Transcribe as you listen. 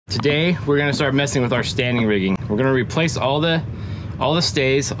Today, we're gonna start messing with our standing rigging. We're gonna replace all the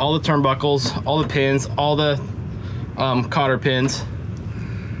stays, all the turnbuckles, all the pins, all the cotter pins.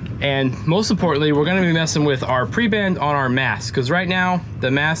 And most importantly, we're gonna be messing with our prebend on our mast, because right now, the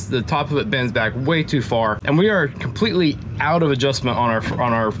mast, the top of it bends back way too far, and we are completely out of adjustment on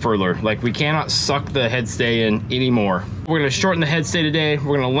our furler. Like, we cannot suck the head stay in anymore. We're gonna shorten the head stay today,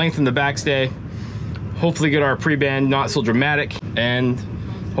 we're gonna lengthen the back stay, hopefully get our prebend not so dramatic, and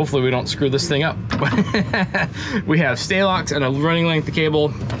hopefully we don't screw this thing up. We have Sta-Loks and a running length of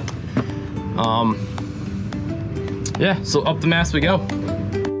cable. Yeah, so up the mast we go.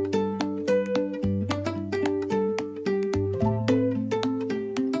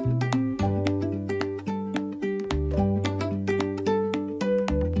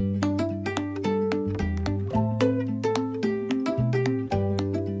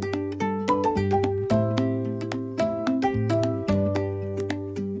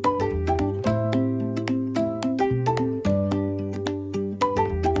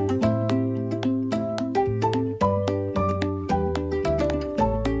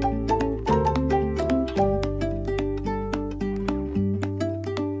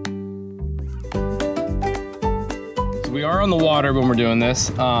 We are on the water when we're doing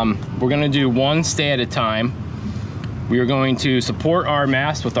this. We're gonna do one stay at a time. We are going to support our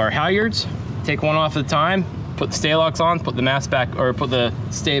mast with our halyards, take one off at a time, put the Sta-Loks on, put the mast back, or put the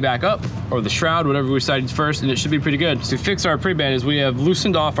stay back up, or the shroud, whatever we decided first, and it should be pretty good. So to fix our prebend is we have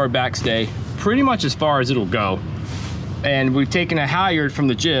loosened off our back stay pretty much as far as it'll go. And we've taken a halyard from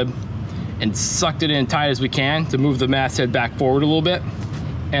the jib and sucked it in tight as we can to move the masthead back forward a little bit.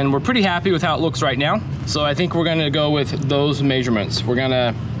 And we're pretty happy with how it looks right now. So I think we're gonna go with those measurements. We're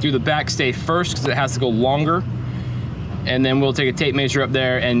gonna do the back stay first because it has to go longer. And then we'll take a tape measure up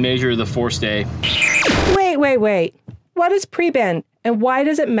there and measure the forestay. Wait. What is prebend and why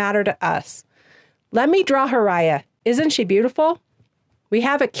does it matter to us? Let me draw Haraya. Isn't she beautiful? We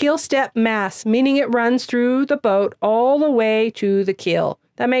have a keel step mast, meaning it runs through the boat all the way to the keel.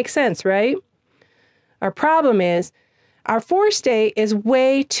 That makes sense, right? Our problem is, our forestay is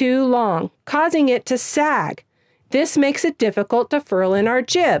way too long, causing it to sag. This makes it difficult to furl in our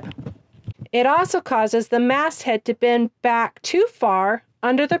jib. It also causes the masthead to bend back too far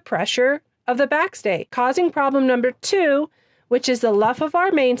under the pressure of the backstay, causing problem number 2, which is the luff of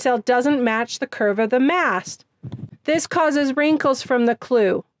our mainsail doesn't match the curve of the mast. This causes wrinkles from the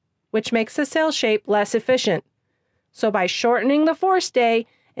clew, which makes the sail shape less efficient. So by shortening the forestay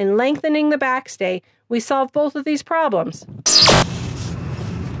and lengthening the backstay, we solve both of these problems.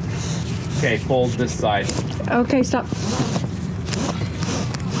 Okay, fold this side. Okay, stop.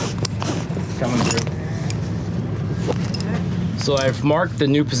 Coming through. So I've marked the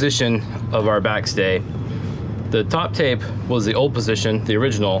new position of our backstay. The top tape was the old position, the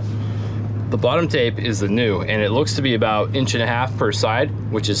original. The bottom tape is the new, and it looks to be about 1.5 inches per side,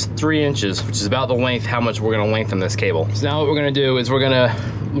 which is 3 inches, which is about the length, how much we're gonna lengthen this cable. So now what we're gonna do is we're gonna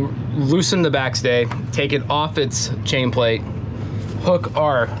loosen the backstay, take it off its chain plate, hook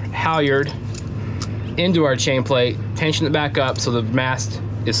our halyard into our chain plate, tension it back up so the mast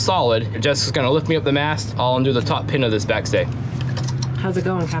is solid. Jessica's gonna lift me up the mast. I'll undo the top pin of this backstay. How's it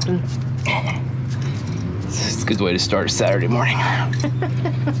going, Captain? It's a good way to start a Saturday morning.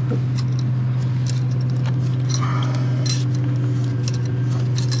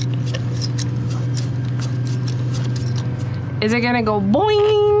 Is it gonna go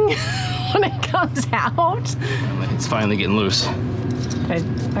boing when it comes out? It's finally getting loose.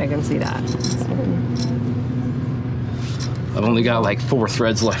 I can see that. I've only got like 4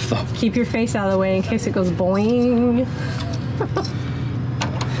 threads left though. Keep your face out of the way in case it goes boing.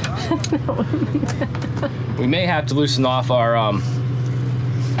 We may have to loosen off our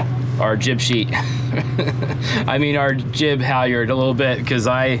jib sheet. I mean our jib halyard a little bit, because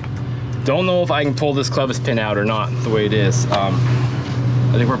I don't know if I can pull this clevis pin out or not the way it is. I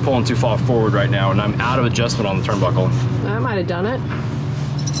think we're pulling too far forward right now, and I'm out of adjustment on the turnbuckle. I might have done it.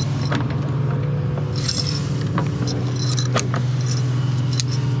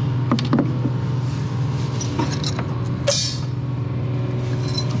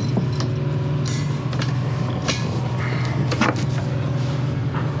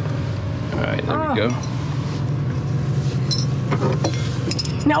 All right, there we go.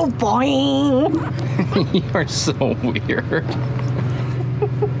 No, boing! You are so weird.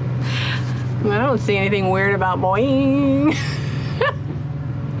 I don't see anything weird about boing.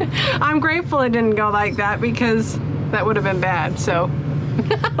 I'm grateful it didn't go like that because that would have been bad, so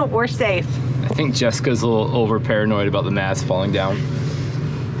we're safe. I think Jessica's a little over paranoid about the mast falling down.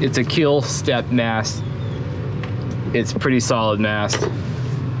 It's a keel step mast. It's pretty solid mast.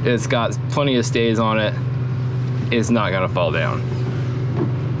 It's got plenty of stays on it. It's not gonna fall down.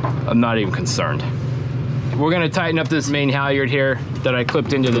 I'm not even concerned. We're gonna tighten up this main halyard here that I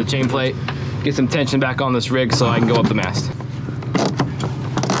clipped into the chain plate, get some tension back on this rig so I can go up the mast.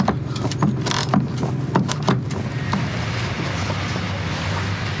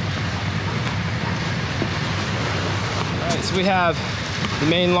 All right, so we have the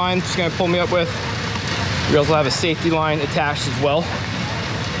main line she's gonna pull me up with. We also have a safety line attached as well,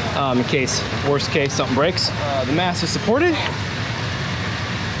 in case, worst case, something breaks. The mast is supported.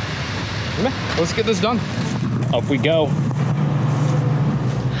 Let's get this done. Up we go.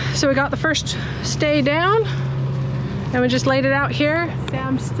 So we got the first stay down and we just laid it out here.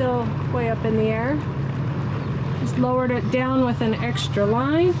 Sam's still way up in the air. Just lowered it down with an extra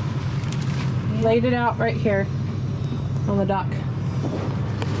line. Laid it out right here on the dock.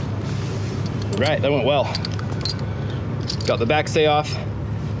 Right, that went well. Got the back stay off.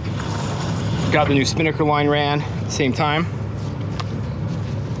 Got the new spinnaker line ran at the same time.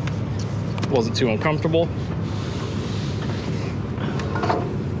 Wasn't too uncomfortable.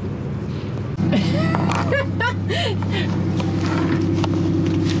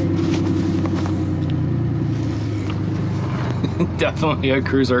 Definitely a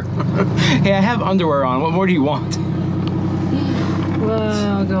cruiser. Hey, I have underwear on. What more do you want?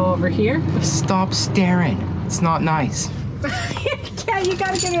 We'll go over here. Stop staring. It's not nice. Yeah, you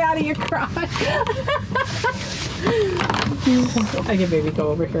gotta get it out of your crotch. Okay, baby, go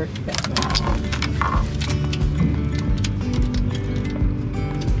over here.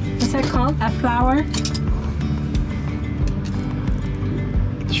 What's that called? A flower?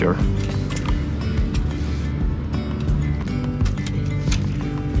 Sure.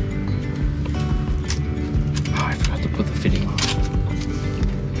 Oh, I forgot to put the fitting on.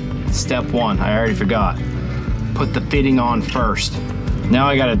 Step one, I already forgot. Put the fitting on first. Now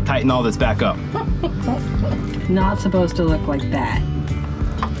I gotta tighten all this back up. Not supposed to look like that.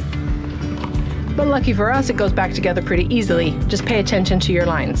 But lucky for us, it goes back together pretty easily. Just pay attention to your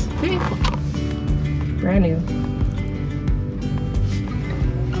lines. Brand new.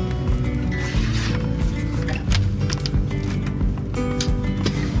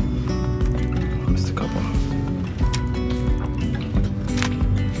 Missed a couple.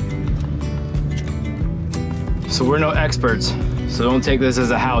 So we're no experts, so don't take this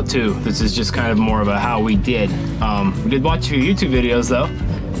as a how-to. This is just kind of more of a how we did. We did watch a few YouTube videos though,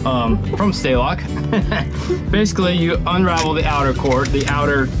 from Sta-Lok. Basically, you unravel the outer core, the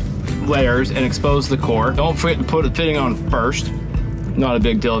outer layers, and expose the core. Don't forget to put the fitting on first. Not a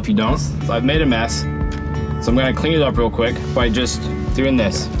big deal if you don't. So I've made a mess, so I'm gonna clean it up real quick by just doing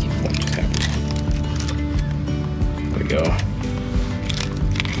this. There we go.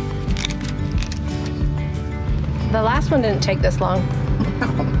 The last one didn't take this long.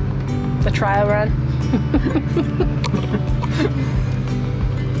 The trial run.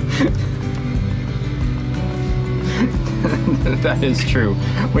 That is true.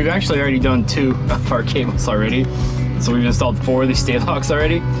 We've actually already done 2 of our cables already. So we've installed 4 of these Sta-Loks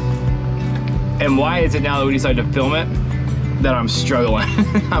already. And why is it now that we decided to film it that I'm struggling?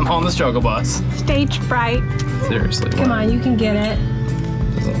 I'm on the struggle bus. Stage fright. Seriously. Come on, you can get it.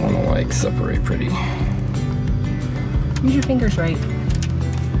 Doesn't want to like separate pretty. Use your fingers right.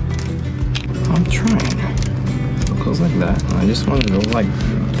 I'm trying. So close like that. I just wanted to go like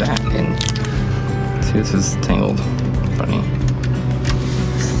that and see, this is tangled. Funny.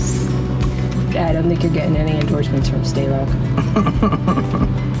 I don't think you're getting any endorsements from Sta-Lok.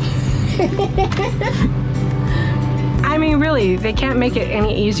 I mean, really, they can't make it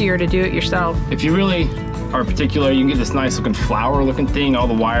any easier to do it yourself. If you really are particular, you can get this nice looking flower looking thing. All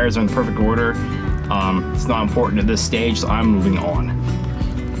the wires are in perfect order. It's not important at this stage, so I'm moving on.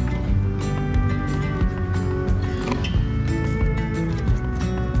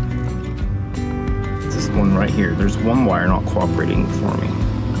 This one right here, there's one wire not cooperating for me.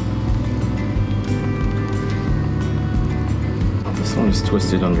 This one is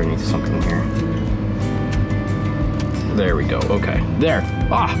twisted underneath something here. There we go, okay. There,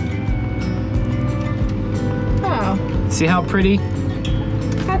 ah! Oh. See how pretty?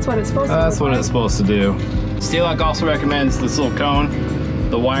 That's what it's supposed to do. That's what it's supposed to do. Sta-Lok also recommends this little cone.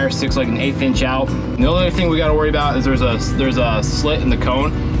 The wire sticks like an 1/8 inch out. And the only thing we gotta worry about is there's a slit in the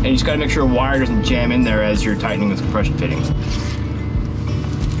cone, and you just gotta make sure a wire doesn't jam in there as you're tightening this compression fittings.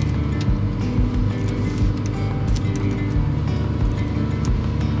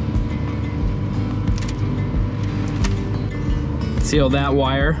 See how that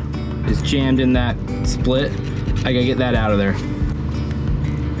wire is jammed in that split? I gotta get that out of there.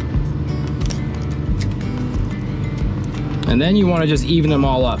 And then you want to just even them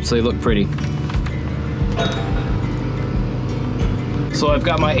all up so they look pretty. So I've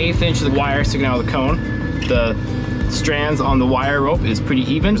got my 1/8 inch of the wire sticking out of the cone. The strands on the wire rope is pretty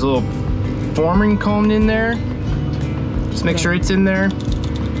even. There's a little forming cone in there. Just make sure it's in there.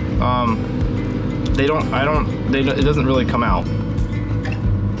 It doesn't really come out.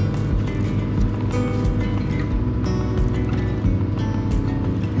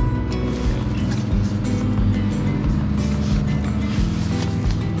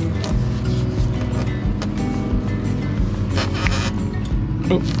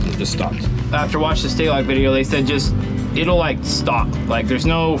 Oh, it just stopped. After watching the Sta-Lok video, they said it'll like stop. Like there's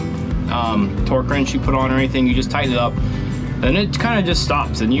no torque wrench you put on or anything, you just tighten it up and it kind of just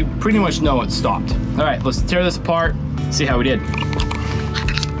stops and you pretty much know it's stopped. All right, let's tear this apart, see how we did.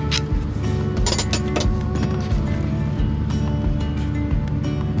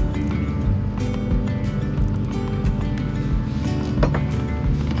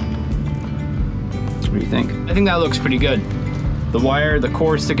 What do you think? I think that looks pretty good. The wire, the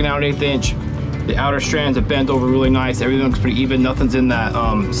cord sticking out 1/8 inch. The outer strands have bent over really nice. Everything looks pretty even. Nothing's in that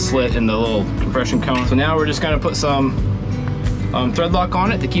slit in the little compression cone. So now we're just gonna put some thread lock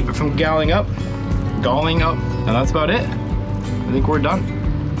on it to keep it from galling up. And that's about it. I think we're done.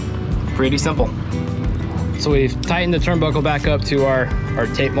 Pretty simple. So we've tightened the turnbuckle back up to our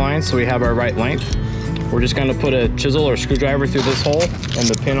tape line so we have our right length. We're just gonna put a chisel or screwdriver through this hole and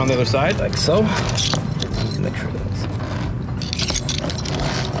the pin on the other side, like so.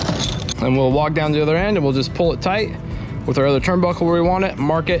 And we'll walk down to the other end and we'll just pull it tight with our other turnbuckle where we want it,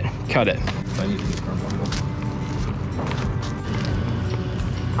 mark it, cut it. I need this turnbuckle.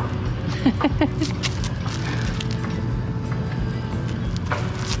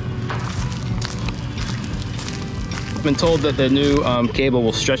 I've been told that the new cable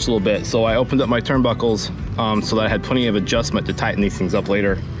will stretch a little bit, so I opened up my turnbuckles so that I had plenty of adjustment to tighten these things up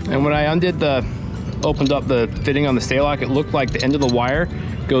later. And when I opened up the fitting on the Sta-Lok, it looked like the end of the wire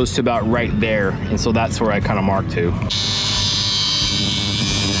goes to about right there, and so that's where I kind of marked to.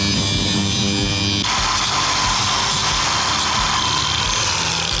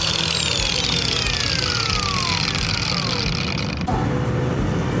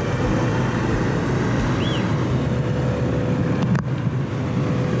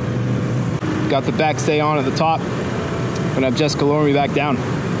 Got the back stay on at the top. Gonna have Jessica lower me back down.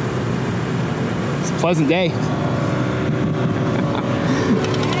 It's a pleasant day.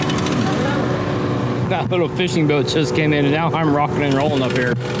 That little fishing boat just came in and now I'm rocking and rolling up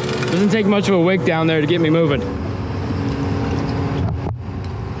here. Doesn't take much of a wake down there to get me moving.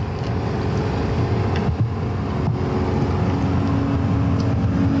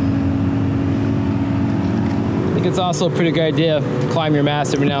 I think it's also a pretty good idea to climb your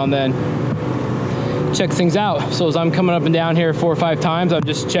mast every now and then. Check things out. So as I'm coming up and down here 4 or 5 times, I'm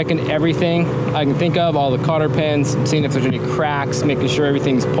just checking everything I can think of, all the cotter pins, seeing if there's any cracks, making sure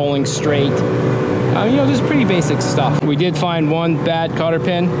everything's pulling straight. You know, just pretty basic stuff. We did find one bad cotter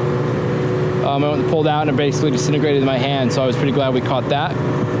pin. I went and pulled out and it basically disintegrated in my hand, so I was pretty glad we caught that.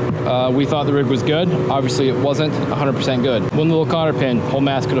 We thought the rig was good. Obviously it wasn't 100% good. One little cotter pin, whole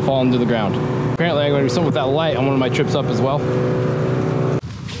mast could have fallen to the ground. Apparently I'm going to do something with that light on one of my trips up as well.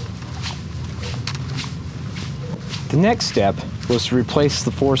 The next step was to replace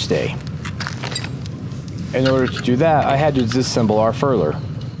the forestay. In order to do that, I had to disassemble our furler.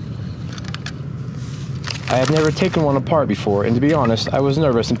 I had never taken one apart before, and to be honest, I was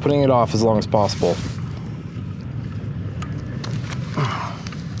nervous and putting it off as long as possible.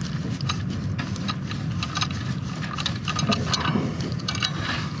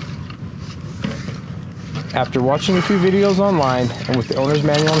 After watching a few videos online and with the owner's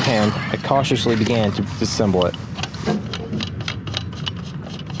manual in hand, I cautiously began to disassemble it.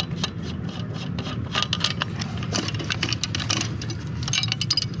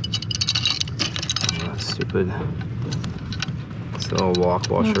 Stupid. It's a little lock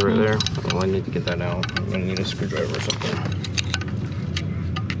washer right there. Oh, I need to get that out. I'm gonna need a screwdriver or something.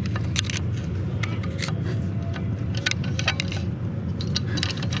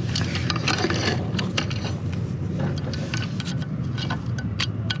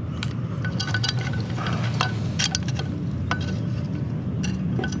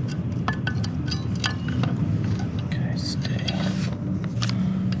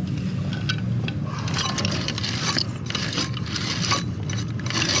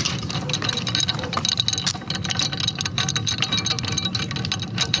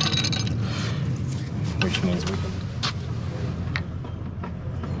 Which means we can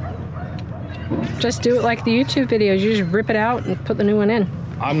just do it like the YouTube videos. You just rip it out and put the new one in.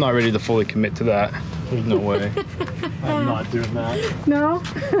 I'm not ready to fully commit to that. There's no way. I'm not doing that. No?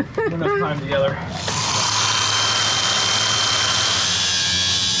 Enough time together.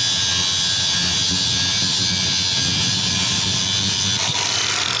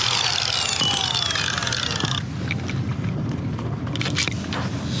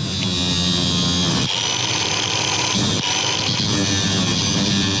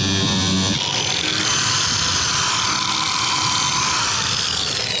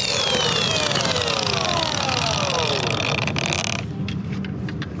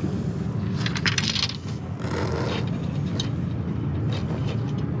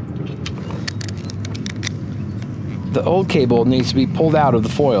 The old cable needs to be pulled out of the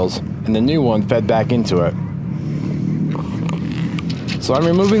foils and the new one fed back into it. So I'm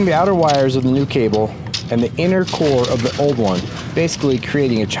removing the outer wires of the new cable and the inner core of the old one, basically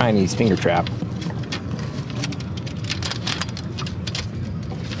creating a Chinese finger trap.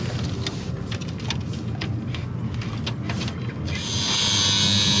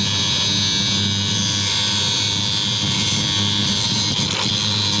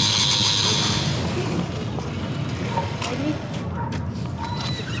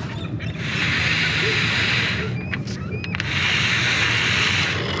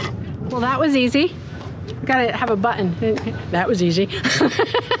 Well, that was easy. Gotta have a button. That was easy.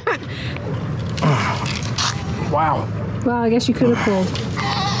 Wow. Well, I guess you could have pulled.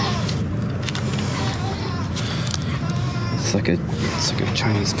 It's like a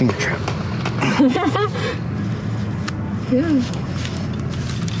Chinese finger trap. Yeah.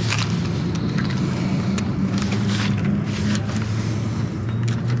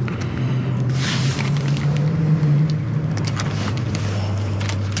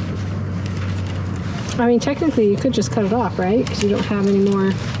 I mean, technically, you could just cut it off, right? Because you don't have any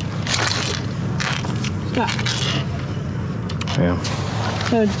more stuff. Yeah.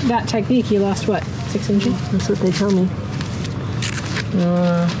 So that technique, you lost what, 6 inches? That's what they tell me.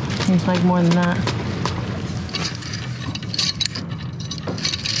 Seems like more than that.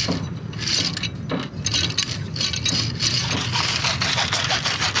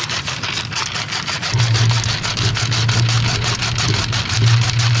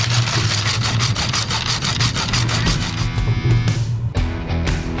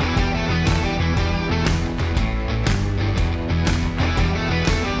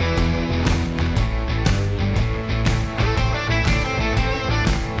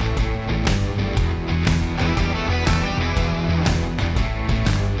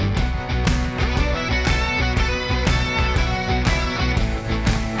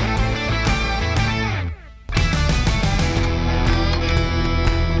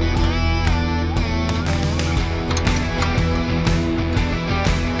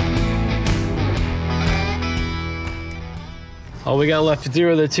 All we got left to do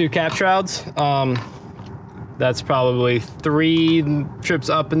are the 2 cap shrouds. That's probably 3 trips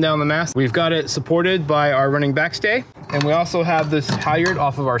up and down the mast. We've got it supported by our running backstay, and we also have this halyard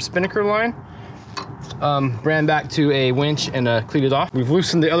off of our spinnaker line. Ran back to a winch and cleated off. We've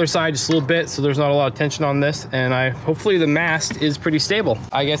loosened the other side just a little bit, so there's not a lot of tension on this, and hopefully the mast is pretty stable.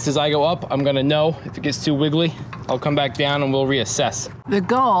 I guess as I go up, I'm gonna know if it gets too wiggly. I'll come back down and we'll reassess. The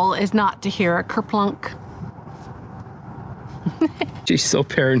goal is not to hear a kerplunk. She's so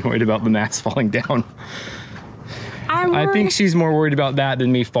paranoid about the mast falling down. I think she's more worried about that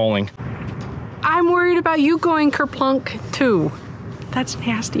than me falling. I'm worried about you going kerplunk too. That's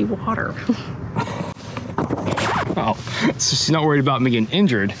nasty water. Oh, so she's not worried about me getting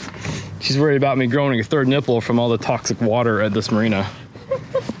injured. She's worried about me growing a 3rd nipple from all the toxic water at this marina.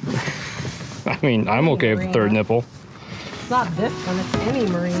 I mean, I'm okay with the 3rd nipple. It's not this one, it's any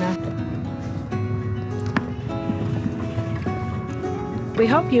marina. We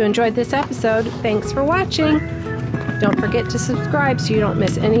hope you enjoyed this episode. Thanks for watching. Don't forget to subscribe so you don't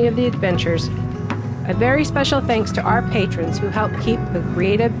miss any of the adventures. A very special thanks to our patrons who help keep the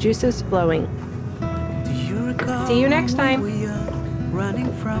creative juices flowing. See you next time.